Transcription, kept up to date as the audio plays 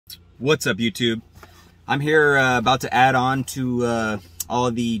What's up, YouTube? I'm here about to add on to all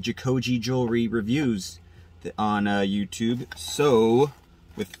of the Jacoje jewelry reviews on YouTube. So,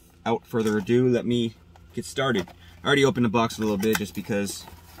 without further ado, let me get started. I already opened the box a little bit just because,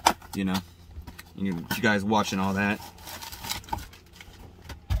 you know, you guys watching all that.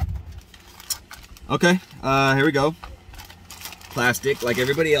 Okay, here we go. Plastic, like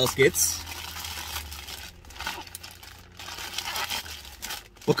everybody else gets.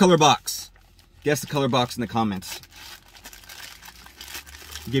 What color box? Guess the color box in the comments.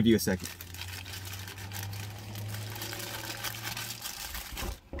 I'll give you a second.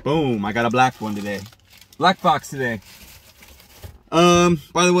 Boom, I got a black one today. Black box today.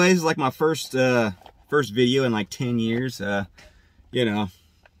 By the way, this is like my first video in like 10 years. You know,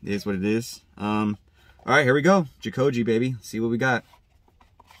 it is what it is. All right, here we go. Jacoje, baby. Let's see what we got.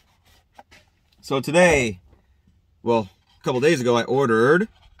 So today, well, a couple days ago, I ordered,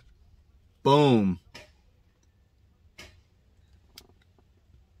 boom,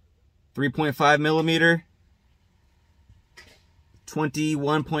 3.5 millimeter,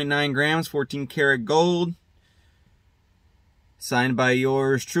 21.9 grams, 14 karat gold, signed by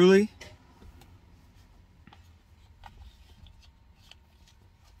yours truly.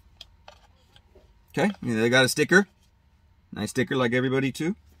 Okay, they got a sticker. Nice sticker like everybody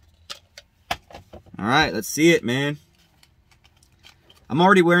too. All right, let's see it, man. I'm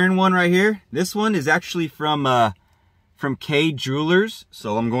already wearing one right here. This one is actually from K Jewelers,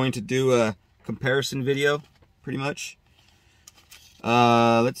 so I'm going to do a comparison video, pretty much.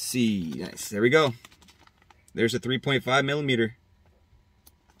 Let's see. Nice. There we go. There's a 3.5 millimeter.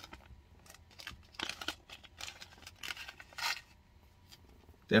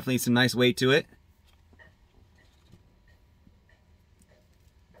 Definitely some nice weight to it.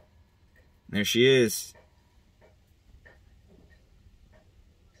 There she is.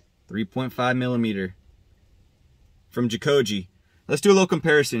 3.5 millimeter from Jacoje. Let's do a little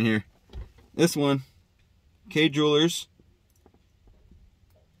comparison here. This one, K Jewelers.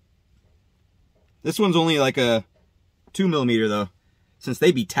 This one's only like a 2 millimeter though, since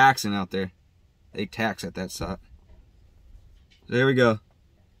they be taxing out there. They tax at that spot. So there we go.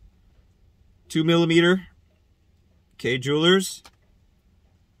 2 millimeter, K Jewelers.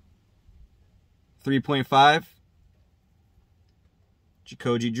 3.5.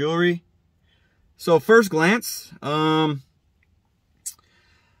 Jacoje jewelry. So first glance, let's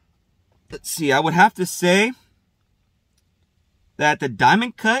see, I would have to say that the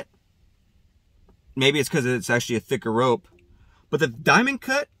diamond cut, maybe it's because it's actually a thicker rope, but the diamond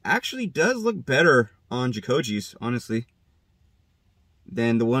cut actually does look better on Jacoje's, honestly,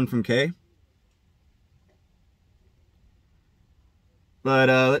 than the one from K. But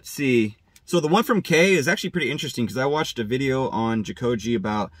let's see. So the one from K is actually pretty interesting because I watched a video on Jacoje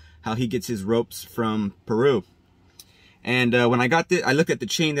about how he gets his ropes from Peru. And when I got I looked at the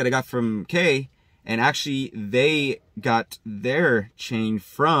chain that I got from K, and actually they got their chain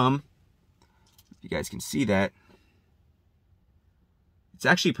from, you guys can see that, it's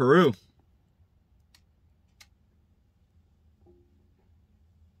actually Peru.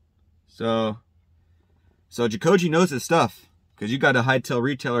 So Jacoje knows his stuff. Because you got a high-tail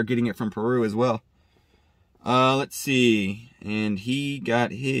retailer getting it from Peru as well. Let's see. And he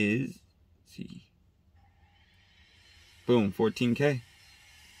got his, let's see. Boom, 14K.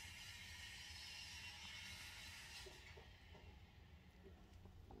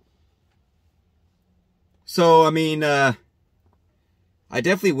 So, I mean, I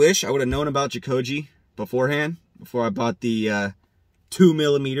definitely wish I would have known about Jacoje beforehand. Before I bought the 2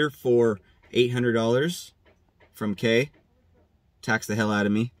 millimeter for $800 from K. Tax the hell out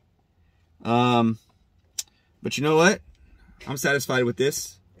of me. But you know what? I'm satisfied with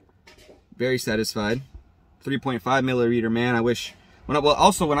this. Very satisfied. 3.5 millimeter, man. I wish.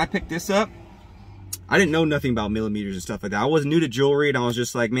 Also, when I picked this up, I didn't know nothing about millimeters and stuff like that. I was new to jewelry, and I was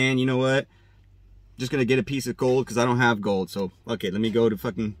just like, man, you know what? Just gonna get a piece of gold because I don't have gold. So, okay, let me go to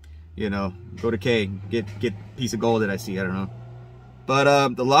fucking, you know, go to K, get a piece of gold that I see. I don't know.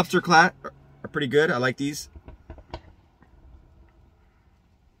 But the lobster clasp are pretty good. I like these.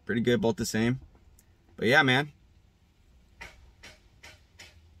 Pretty good, both the same. But yeah, man.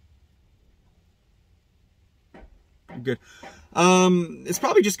 Pretty good. It's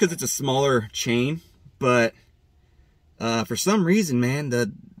probably just because it's a smaller chain, but for some reason, man,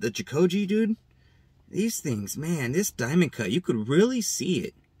 the Jacoje, dude, these things, man, this diamond cut, you could really see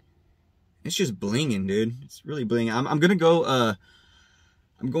it. It's just blinging, dude. It's really blinging. I'm gonna go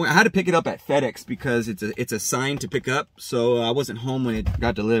I had to pick it up at FedEx because it's a sign to pick up. So I wasn't home when it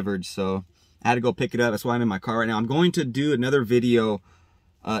got delivered. So I had to go pick it up. That's why I'm in my car right now. I'm going to do another video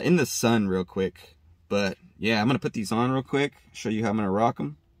in the sun real quick. But yeah, I'm gonna put these on real quick, show you how I'm gonna rock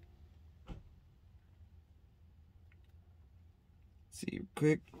them. See real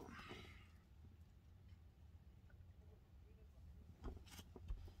quick.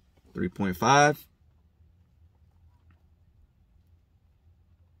 .5.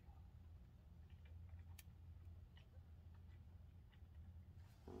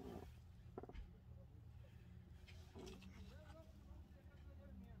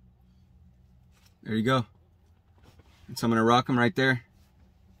 There you go. And so I'm gonna rock them right there.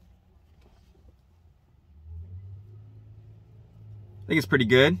 I think it's pretty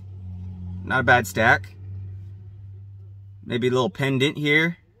good. Not a bad stack. Maybe a little pendant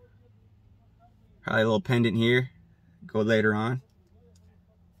here. Probably a little pendant here. Go later on.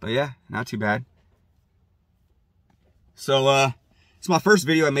 But yeah, not too bad. So it's my first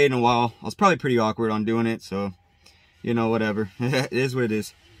video I made in a while. I was probably pretty awkward on doing it, so you know, whatever. It is what it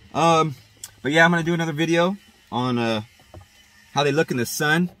is. But yeah, I'm gonna do another video on how they look in the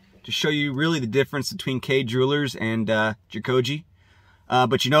sun to show you really the difference between K Jewelers and Jacoje.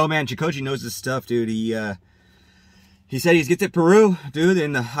 But you know, man, Jacoje knows his stuff, dude. He said he gets it Peru, dude,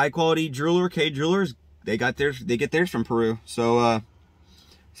 and the high quality jeweler, K Jewelers, they get theirs from Peru. So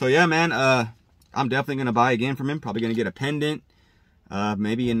yeah, man, I'm definitely gonna buy again from him. Probably gonna get a pendant,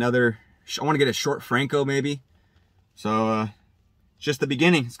 maybe another. I want to get a short Franco, maybe. So just the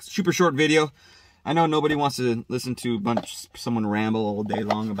beginning. It's a super short video. I know nobody wants to listen to someone ramble all day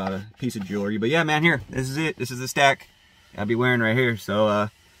long about a piece of jewelry, but yeah, man, here, this is it. This is the stack I'll be wearing right here. So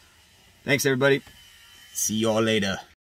thanks, everybody. See y'all later.